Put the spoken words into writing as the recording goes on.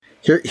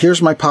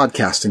Here's my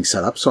podcasting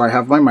setup. So I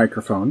have my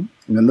microphone.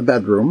 I'm in the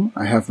bedroom.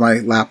 I have my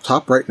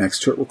laptop right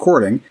next to it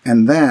recording.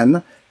 And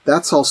then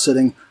that's all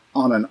sitting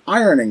on an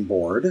ironing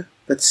board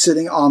that's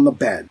sitting on the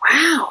bed.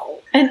 Wow.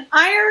 An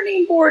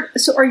ironing board.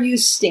 So are you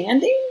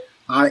standing?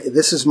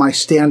 This is my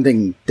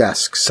standing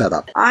desk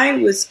setup. I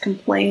was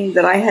complaining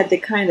that I had to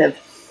kind of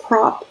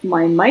prop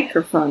my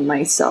microphone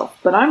myself,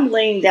 but I'm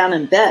laying down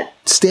in bed.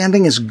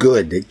 Standing is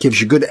good. It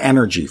gives you good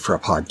energy for a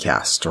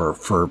podcast or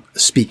for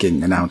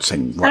speaking,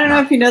 announcing, whatnot. I don't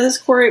know if you know this,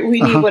 Corey. We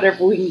need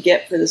whatever we can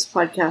get for this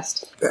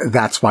podcast.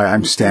 That's why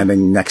I'm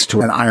standing next to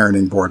an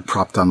ironing board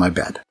propped on my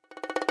bed.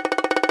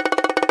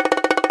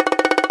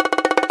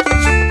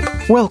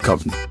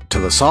 Welcome to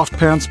the Soft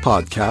Pants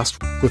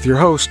Podcast with your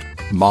host,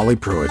 Molly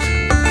Pruitt.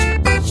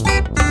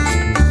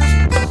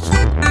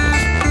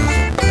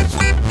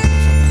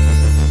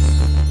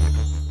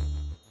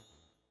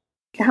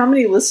 How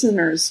many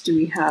listeners do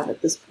we have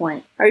at this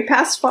point? Are we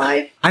past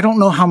 5? I don't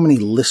know how many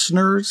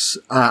listeners.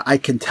 I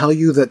can tell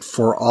you that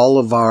for all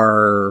of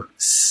our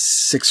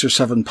 6 or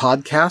 7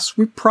 podcasts,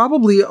 we're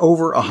probably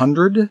over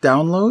 100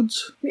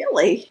 downloads.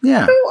 Really?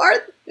 Yeah.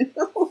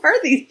 Who are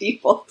these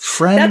people?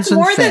 Friends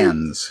and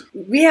fans.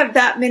 We have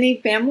that many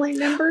family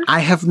members? I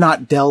have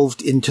not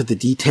delved into the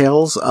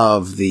details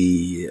of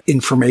the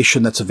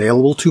information that's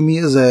available to me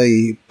as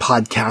a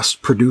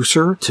podcast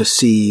producer to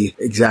see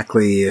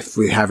exactly if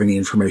we have any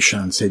information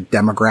on, say,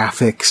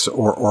 demographics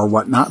or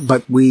whatnot,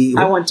 but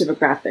I want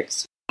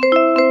demographics.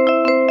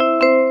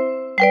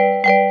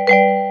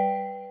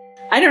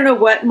 I don't know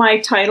what my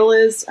title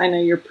is. I know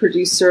you're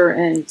producer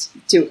and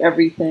do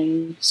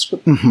everything.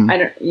 Mm-hmm.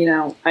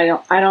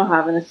 I don't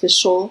have an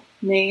official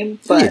name,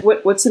 but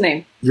what's the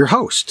name? Your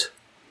host.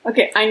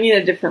 Okay, I need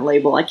a different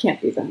label. I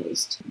can't be the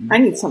host. I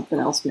need something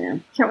else,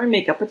 man. Can't we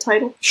make up a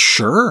title?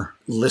 Sure.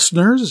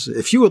 Listeners,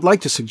 if you would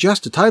like to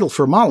suggest a title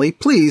for Molly,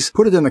 please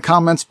put it in the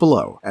comments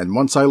below. And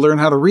once I learn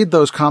how to read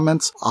those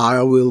comments,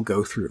 I will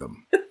go through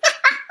them.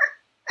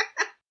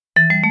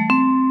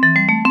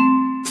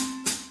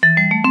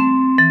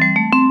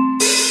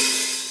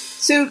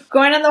 So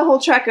going on the whole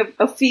track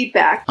of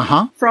feedback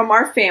from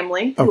our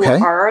family, who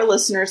are our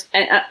listeners,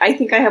 and I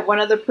think I have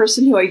one other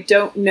person who I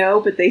don't know,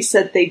 but they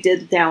said they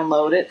did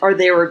download it, or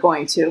they were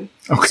going to.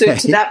 Okay. So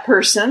to that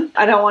person,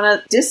 I don't want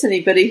to diss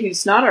anybody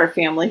who's not our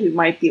family who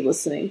might be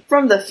listening.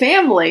 From the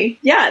family,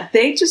 yeah,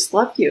 they just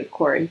love you,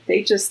 Corey.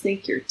 They just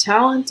think you're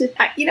talented.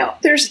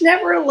 There's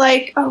never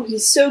like, oh,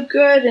 he's so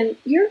good, and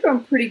you're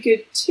doing pretty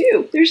good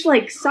too. There's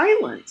like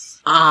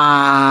silence.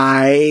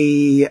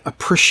 I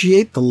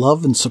appreciate the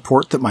love and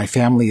support that my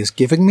family is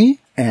giving me.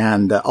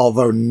 And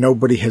although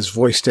nobody has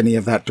voiced any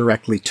of that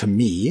directly to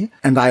me,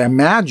 and I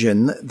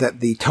imagine that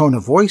the tone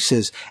of voice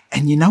is,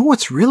 and you know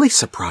what's really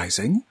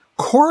surprising?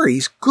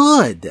 Corey's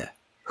good.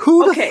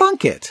 Who'd have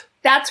thunk it?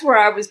 That's where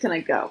I was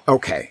going to go.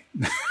 Okay.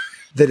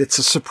 That it's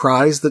a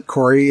surprise that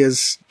Corey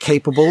is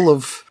capable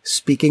of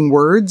speaking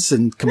words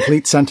and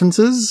complete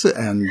sentences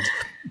and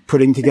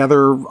putting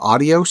together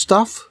audio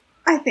stuff.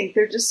 I think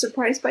they're just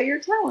surprised by your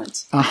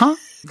talent.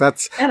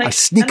 I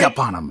sneak up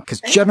on them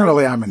because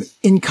generally I'm an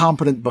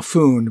incompetent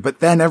buffoon,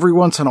 but then every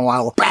once in a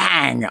while,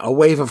 bang, a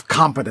wave of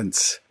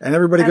competence. And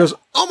everybody goes,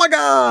 oh my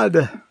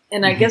God.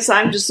 And I guess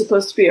I'm just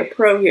supposed to be a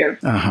pro here.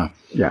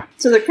 Yeah.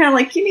 So they're kind of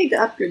like, you need to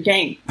up your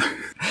game.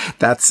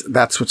 That's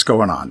what's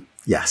going on.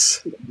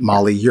 Yes.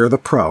 Molly, you're the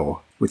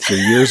pro with your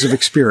years of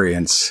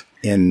experience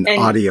in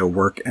audio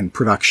work and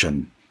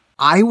production.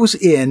 I was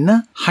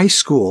in high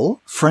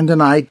school. Friend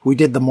and I, we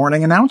did the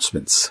morning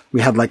announcements. We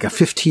had like a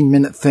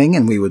 15-minute thing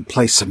and we would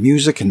play some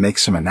music and make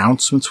some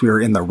announcements. We were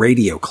in the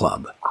radio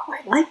club. Oh,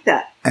 I like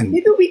that. And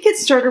maybe we could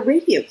start a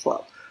radio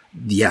club.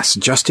 Yes,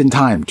 just in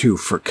time too,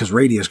 because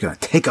radio's going to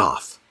take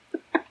off.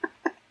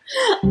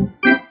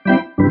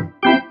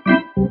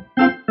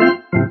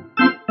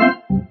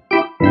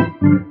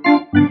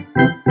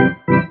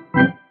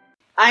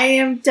 I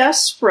am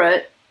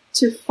desperate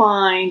to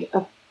find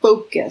a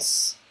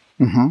focus.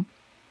 Mm-hmm.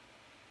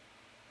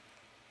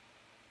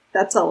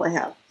 That's all I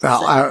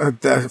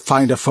have.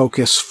 Find a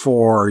focus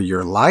for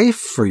your life,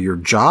 for your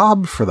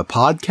job, for the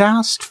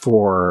podcast,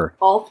 for...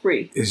 all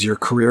 3. Is your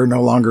career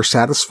no longer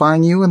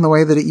satisfying you in the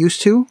way that it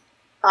used to?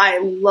 I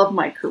love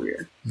my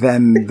career.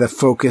 Then the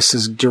focus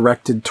is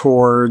directed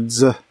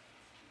towards a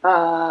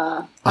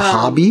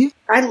hobby?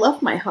 I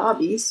love my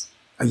hobbies.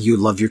 You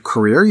love your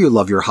career? You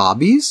love your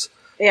hobbies?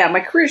 Yeah,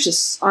 my career's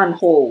just on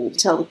hold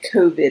until the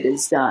COVID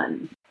is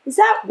done. Is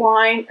that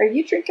wine? Are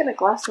you drinking a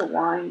glass of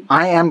wine?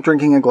 I am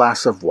drinking a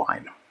glass of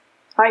wine.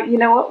 You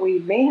know what? We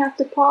may have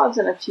to pause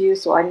in a few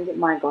so I can get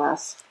my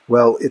glass.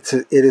 Well, it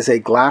is a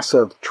glass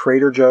of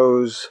Trader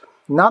Joe's,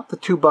 not the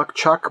 $2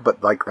 Chuck,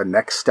 but like the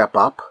next step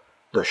up,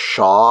 the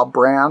Shaw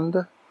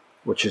brand,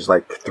 which is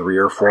like $3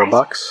 or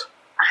 $4.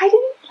 I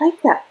didn't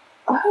like that.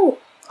 Oh.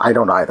 I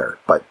don't either,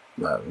 but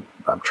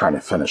I'm trying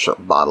to finish a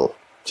bottle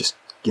just,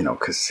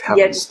 because...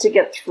 Yeah, just to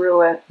get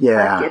through it.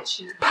 Yeah, I get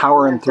you.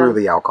 Powering through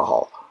the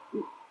alcohol.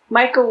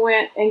 Michael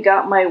went and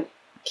got my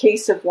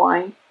case of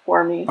wine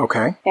for me.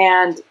 Okay.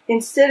 And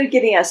instead of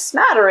getting a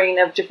smattering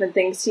of different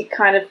things, he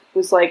kind of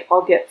was like,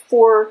 I'll get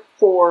 4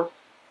 4,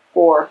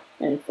 4,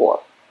 and 4.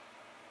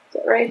 Is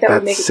that right? That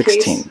would make a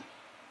 16. case.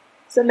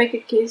 Does that make a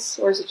case?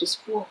 Or is it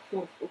just 4,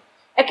 4, 4?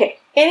 Okay.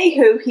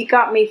 Anywho, he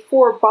got me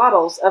 4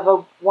 bottles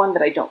of one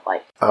that I don't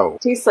like. Oh.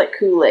 Tastes like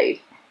Kool-Aid.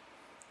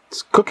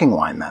 It's cooking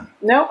wine then.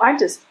 No, I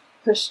just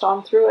pushed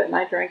on through it and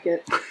I drank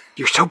it.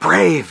 You're so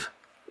brave.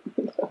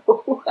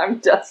 No, I'm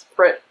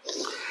desperate.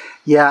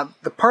 Yeah,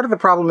 the part of the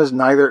problem is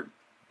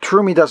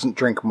Trumi doesn't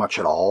drink much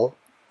at all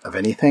of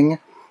anything,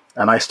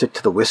 and I stick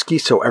to the whiskey,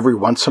 so every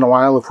once in a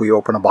while, if we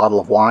open a bottle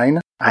of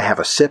wine, I have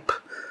a sip,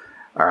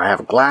 or I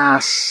have a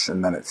glass,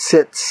 and then it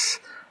sits,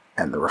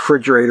 and the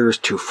refrigerator is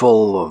too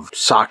full of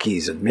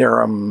sakis and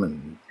mirum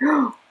and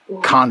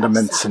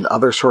condiments and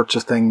other sorts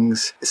of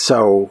things,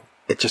 so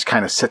it just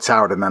kind of sits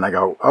out, and then I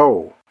go,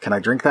 oh, can I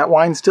drink that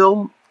wine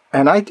still?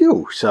 And I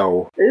do,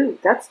 so... Ooh,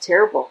 that's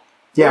terrible.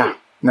 Yeah, Wait.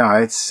 no,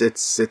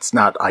 it's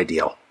not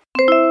ideal.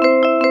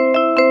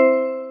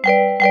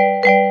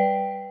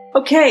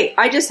 Okay,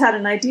 I just had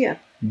an idea.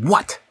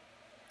 What?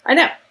 I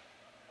know.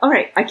 All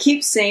right, I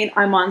keep saying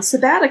I'm on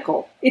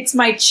sabbatical. It's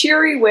my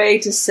cheery way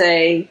to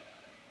say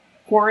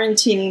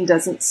quarantining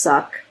doesn't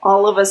suck.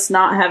 All of us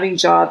not having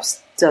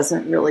jobs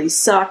doesn't really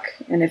suck.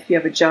 And if you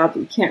have a job,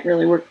 you can't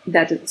really work.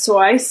 So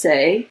I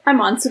say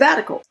I'm on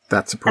sabbatical.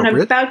 That's appropriate. And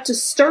I'm about to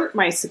start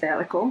my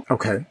sabbatical.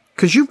 Okay.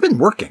 Because you've been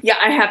working. Yeah,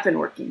 I have been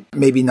working.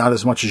 Maybe not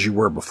as much as you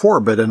were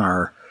before, but in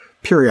our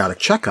periodic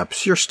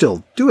checkups, you're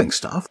still doing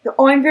stuff.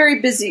 Oh, I'm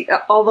very busy,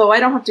 although I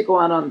don't have to go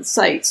out on the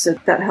site, so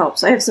that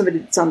helps. I have somebody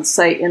that's on the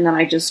site, and then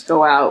I just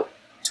go out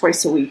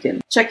twice a week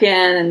and check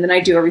in, and then I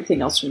do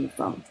everything else from the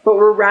phone. But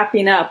we're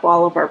wrapping up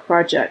all of our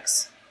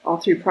projects, all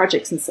 3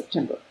 projects in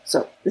September.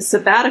 So the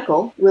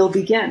sabbatical will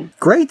begin.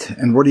 Great.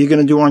 And what are you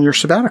going to do on your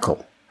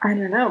sabbatical? I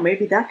don't know.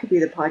 Maybe that could be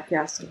the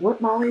podcast. What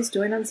Molly's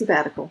doing on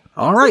sabbatical.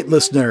 All right,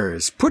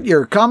 listeners, put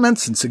your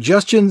comments and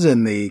suggestions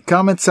in the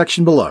comment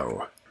section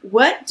below.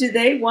 What do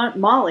they want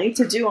Molly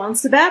to do on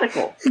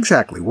sabbatical?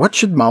 Exactly. What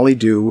should Molly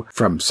do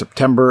from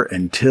September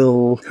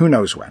until who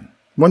knows when?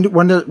 When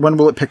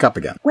will it pick up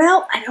again?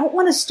 Well, I don't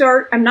want to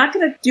start. I'm not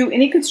going to do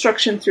any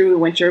construction through the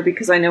winter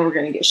because I know we're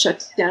going to get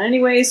shut down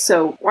anyway,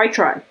 so why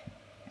try?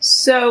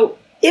 So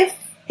if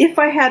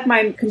I had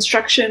my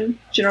construction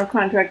general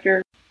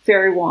contractor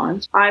fairy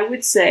wand, I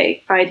would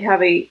say I'd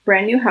have a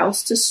brand new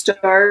house to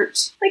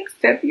start like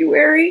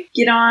February.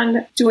 Get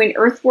on doing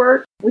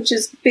earthwork, which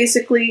is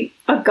basically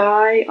a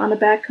guy on a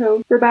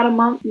backhoe for about a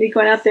month. Me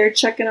going out there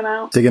checking them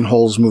out. Digging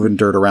holes, moving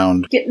dirt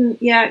around. Getting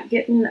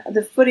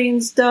the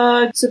footings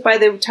dug. So by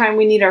the time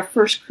we need our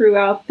first crew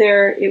out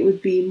there, it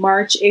would be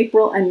March,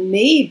 April, and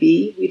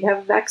maybe we'd have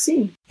a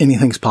vaccine.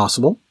 Anything's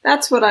possible.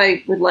 That's what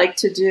I would like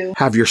to do.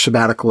 Have your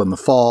sabbatical in the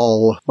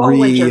fall,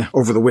 winter.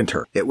 Over the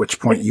winter, at which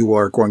point you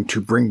are going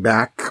to bring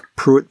back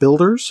Pruitt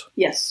Builders.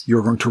 Yes.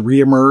 You're going to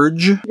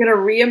reemerge. I'm going to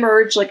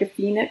reemerge like a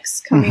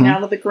phoenix coming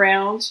out of the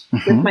ground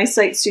with my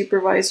site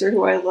supervisor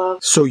who I love.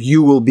 So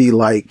you will be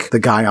like the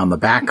guy on the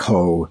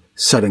backhoe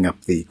setting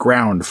up the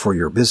ground for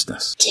your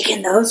business.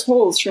 Digging those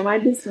holes for my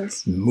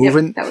business.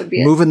 Moving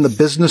the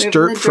business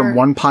dirt from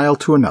one pile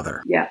to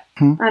another. Yeah.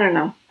 I don't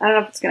know. I don't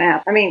know if it's going to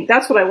happen. I mean,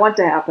 that's what I want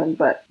to happen,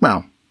 but...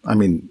 Well, I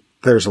mean,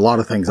 there's a lot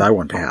of things I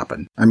want to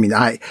happen. I mean,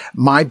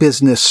 my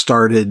business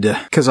started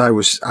because I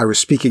was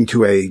speaking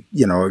to a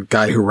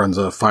guy who runs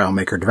a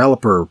FileMaker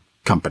developer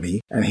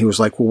company, and he was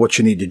like, well, what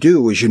you need to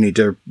do is you need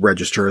to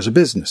register as a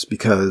business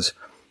because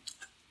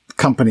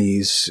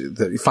companies,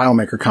 the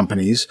FileMaker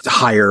companies,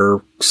 hire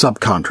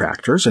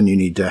subcontractors, and you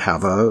need to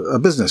have a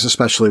business,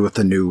 especially with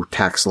the new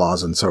tax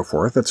laws and so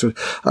forth. So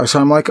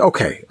I'm like,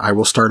 okay, I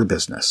will start a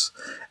business.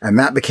 And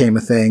that became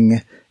a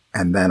thing.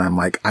 And then I'm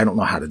like, I don't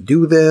know how to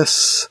do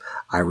this.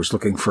 I was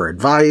looking for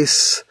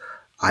advice.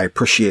 I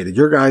appreciated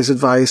your guys'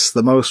 advice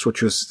the most,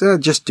 which was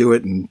just do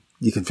it and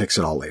you can fix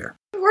it all later.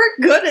 We're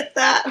good at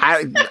that.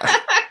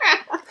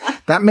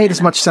 That made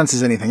as much sense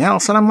as anything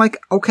else. And I'm like,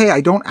 okay,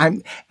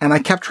 and I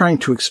kept trying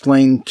to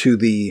explain to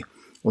the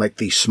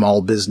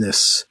small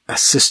business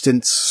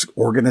assistance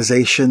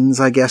organizations,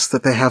 I guess,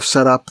 that they have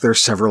set up.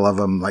 There's several of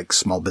them, like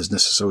Small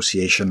Business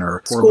Association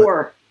or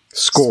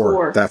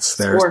Score.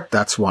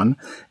 That's one.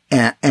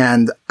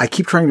 And I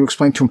keep trying to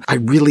explain to them, I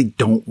really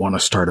don't want to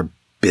start a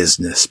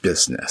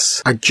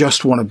business. I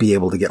just want to be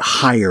able to get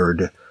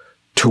hired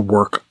to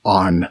work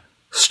on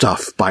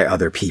stuff by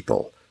other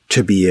people,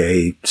 to be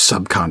a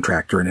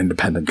subcontractor, an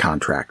independent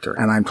contractor.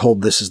 And I'm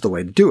told this is the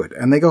way to do it.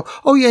 And they go,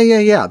 oh,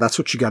 yeah, that's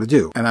what you got to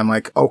do. And I'm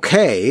like,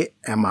 okay,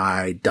 am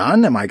I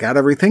done? Am I got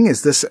everything?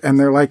 Is this? And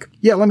they're like,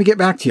 yeah, let me get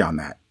back to you on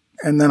that.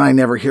 And then I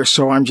never hear.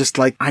 So I'm just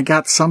like, I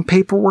got some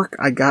paperwork.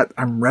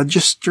 I'm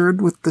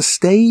registered with the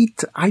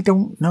state. I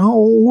don't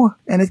know.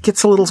 And it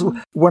gets a little,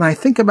 when I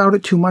think about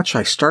it too much,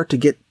 I start to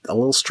get a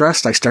little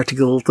stressed. I start to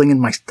get a little thing in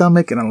my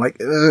stomach and I'm like,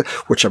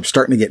 which I'm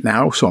starting to get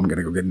now. So I'm going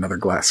to go get another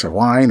glass of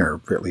wine or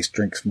at least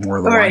drink more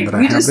of the wine that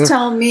I have there. You just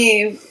tell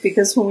me,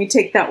 because when we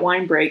take that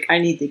wine break, I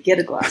need to get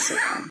a glass of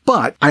wine.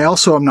 But I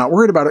also am not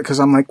worried about it because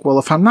I'm like, well,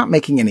 if I'm not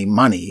making any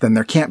money, then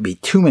there can't be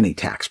too many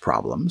tax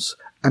problems.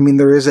 I mean,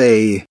 there is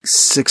a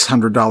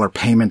 $600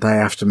 payment I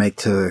have to make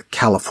to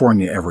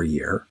California every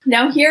year.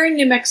 Now, here in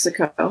New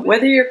Mexico,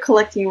 whether you're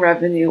collecting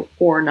revenue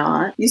or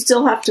not, you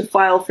still have to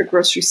file for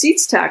gross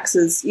receipts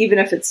taxes, even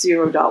if it's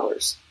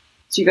 $0.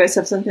 Do you guys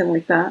have something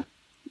like that?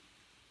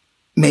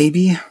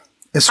 Maybe.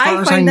 As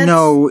far as I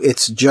know,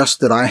 it's just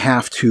that I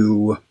have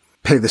to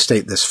pay the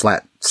state this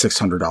flat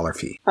 $600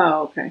 fee.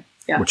 Oh, okay.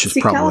 Yeah. Which is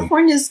probably...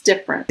 California's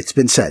different. It's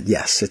been said,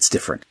 yes, it's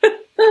different.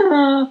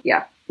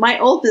 Yeah. My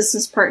old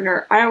business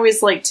partner, I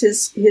always liked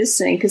his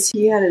saying because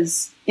he had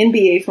his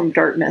MBA from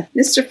Dartmouth.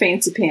 Mr.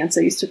 Fancy Pants,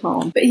 I used to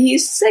call him. But he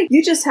used to say,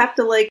 you just have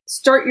to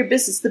start your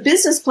business. The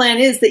business plan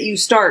is that you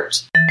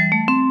start.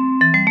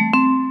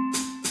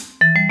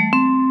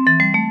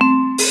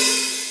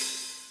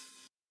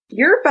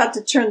 You're about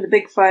to turn the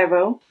big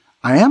 50.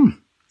 I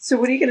am. So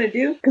what are you going to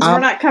do? Because we're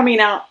not coming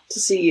out to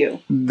see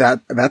you.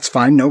 That's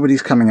fine.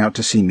 Nobody's coming out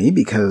to see me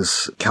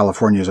because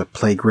California is a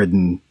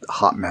plague-ridden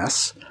hot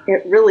mess.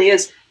 It really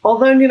is.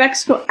 Although New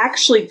Mexico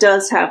actually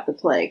does have the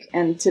plague,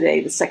 and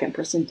today the second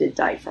person did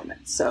die from it.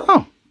 So,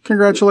 oh,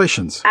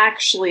 congratulations!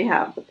 Actually,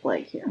 have the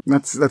plague here.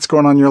 That's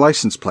going on your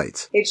license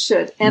plates. It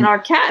should. And our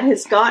cat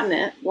has gotten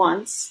it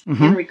once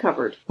and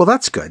recovered. Well,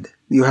 that's good.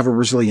 You have a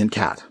resilient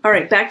cat. All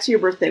right, back to your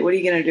birthday. What are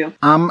you going to do?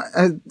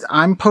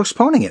 I'm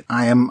postponing it.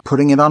 I am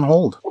putting it on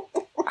hold.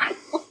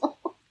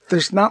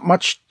 There's not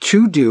much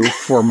to do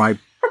for my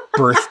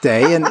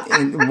birthday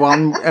and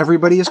while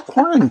everybody is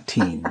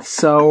quarantined.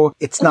 So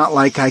it's not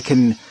like I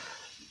can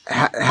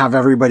have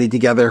everybody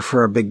together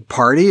for a big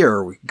party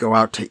or we go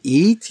out to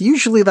eat.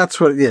 Usually that's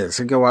what it is.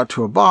 We go out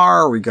to a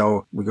bar, we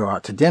go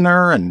out to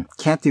dinner, and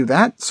can't do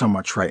that so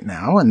much right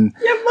now. And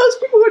yeah,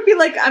 most people would be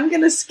like, I'm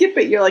going to skip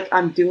it. You're like,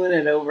 I'm doing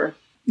it over.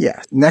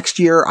 Yeah. Next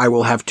year, I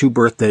will have 2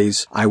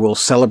 birthdays. I will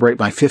celebrate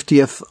my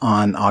 50th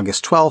on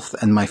August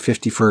 12th and my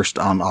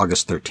 51st on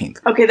August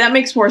 13th. Okay, that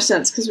makes more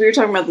sense because we were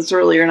talking about this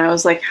earlier and I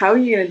was like, how are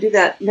you going to do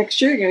that?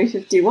 Next year, you're going to be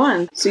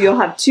 51. So you'll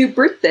have 2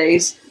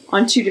 birthdays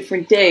on 2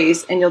 different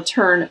days and you'll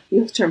turn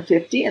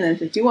 50 and then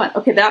 51.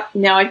 Okay,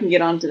 now I can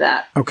get on to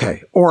that.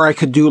 Okay. Or I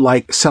could do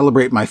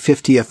celebrate my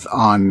 50th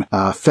on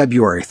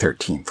February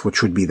 13th,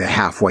 which would be the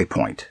halfway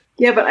point.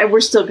 Yeah, but we're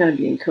still going to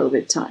be in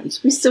COVID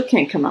times. We still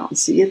can't come out and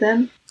see you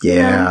then.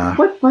 Yeah.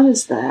 What fun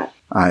is that?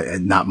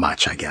 Not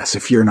much, I guess.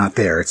 If you're not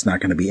there, it's not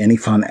going to be any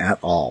fun at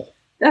all.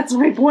 That's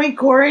my point,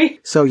 Corey.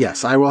 So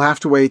yes, I will have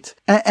to wait.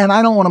 And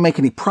I don't want to make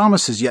any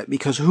promises yet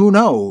because who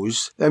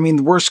knows? I mean,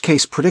 the worst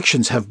case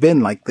predictions have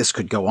been this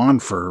could go on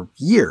for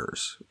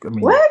years. I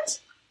mean, what?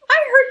 I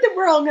heard that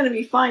we're all going to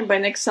be fine by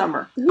next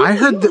summer. I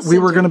heard that we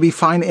were going to be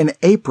fine in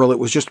April. It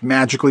was just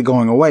magically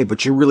going away,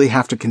 but you really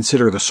have to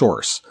consider the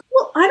source.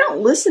 Well, I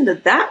don't listen to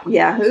that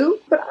Yahoo,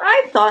 but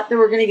I thought they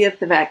were going to get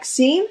the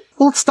vaccine.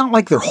 Well, it's not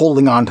like they're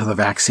holding on to the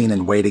vaccine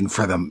and waiting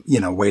for them,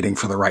 waiting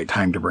for the right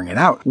time to bring it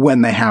out.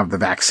 When they have the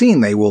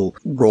vaccine, they will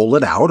roll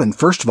it out. And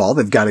first of all,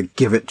 they've got to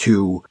give it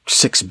to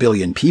 6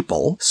 billion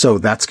people. So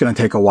that's going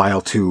to take a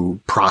while to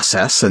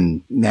process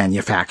and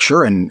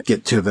manufacture and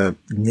get to the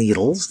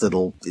needles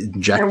that'll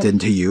inject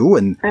into you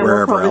and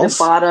wherever probably else.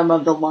 The bottom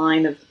of the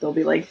line they'll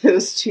be like,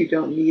 those 2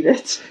 don't need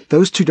it.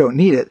 Those 2 don't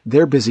need it.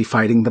 They're busy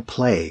fighting the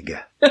plague.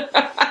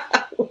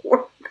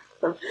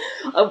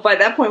 By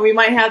that point, we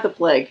might have the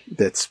plague.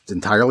 That's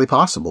entirely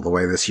possible the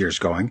way this year's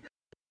going.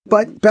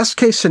 But best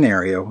case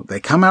scenario, they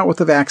come out with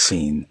the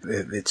vaccine.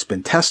 It's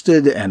been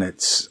tested and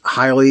it's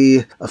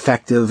highly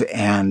effective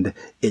and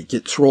it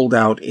gets rolled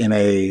out in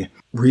a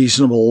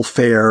reasonable,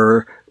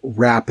 fair,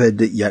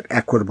 rapid, yet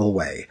equitable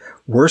way.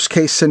 Worst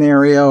case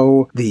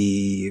scenario,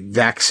 the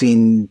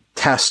vaccine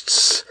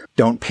tests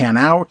don't pan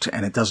out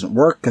and it doesn't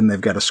work and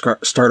they've got to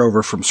start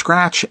over from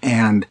scratch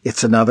and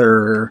it's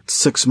another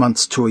 6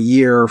 months to a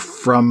year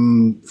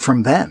from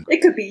then.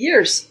 It could be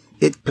years.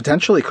 It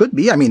potentially could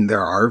be. I mean,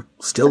 there are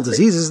still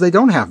diseases they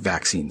don't have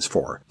vaccines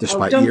for,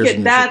 despite years and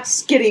years.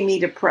 That's getting me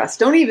depressed.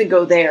 Don't even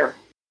go there.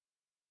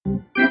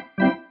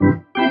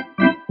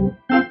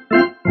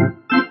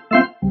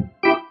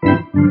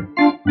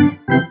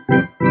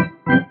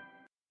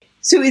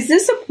 So is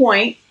this a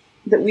point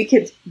that we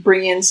could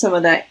bring in some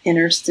of that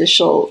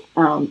interstitial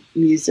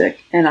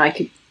music and I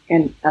could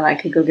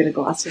go get a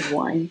glass of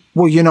wine?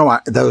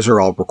 Well, those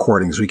are all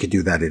recordings. We could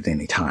do that at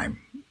any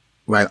time.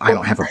 I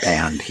don't have a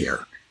band here.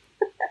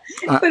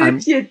 But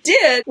if you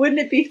did, wouldn't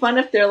it be fun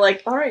if they're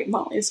like, all right,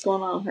 Molly's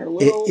going on her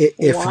little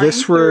if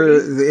this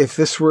were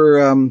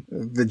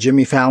the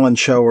Jimmy Fallon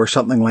show or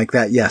something like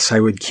that, yes, I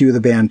would cue the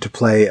band to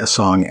play a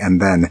song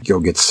and then go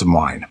get some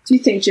wine. Do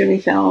you think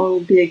Jimmy Fallon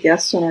would be a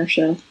guest on our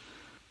show?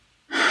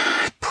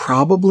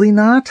 Probably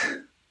not.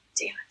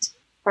 Damn it.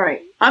 All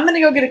right. I'm going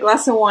to go get a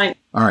glass of wine.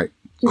 All right.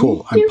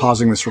 Cool. I'm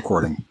pausing this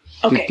recording.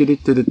 Okay.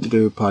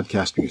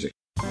 Podcast music.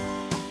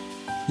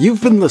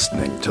 You've been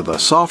listening to the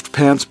Soft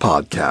Pants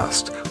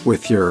Podcast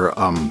with your,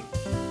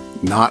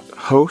 not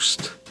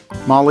host,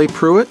 Molly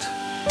Pruitt.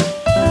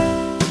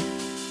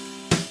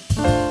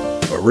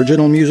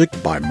 Original music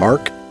by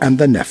Mark and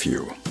the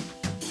Nephew.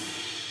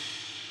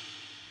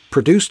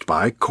 Produced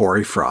by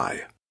Corey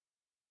Fry.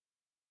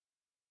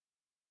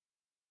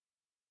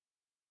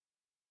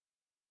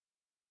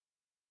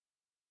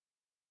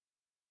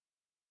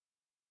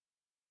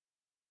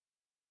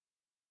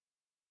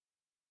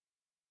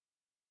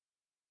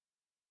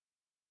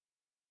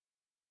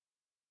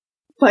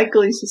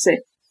 Michael used to say,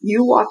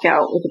 you walk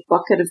out with a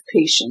bucket of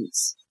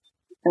patience.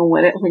 And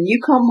when you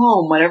come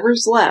home,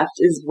 whatever's left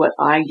is what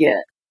I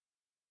get.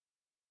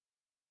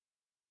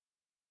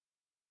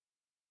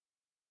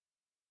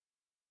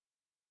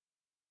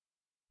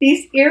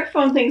 These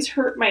earphone things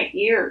hurt my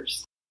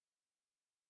ears.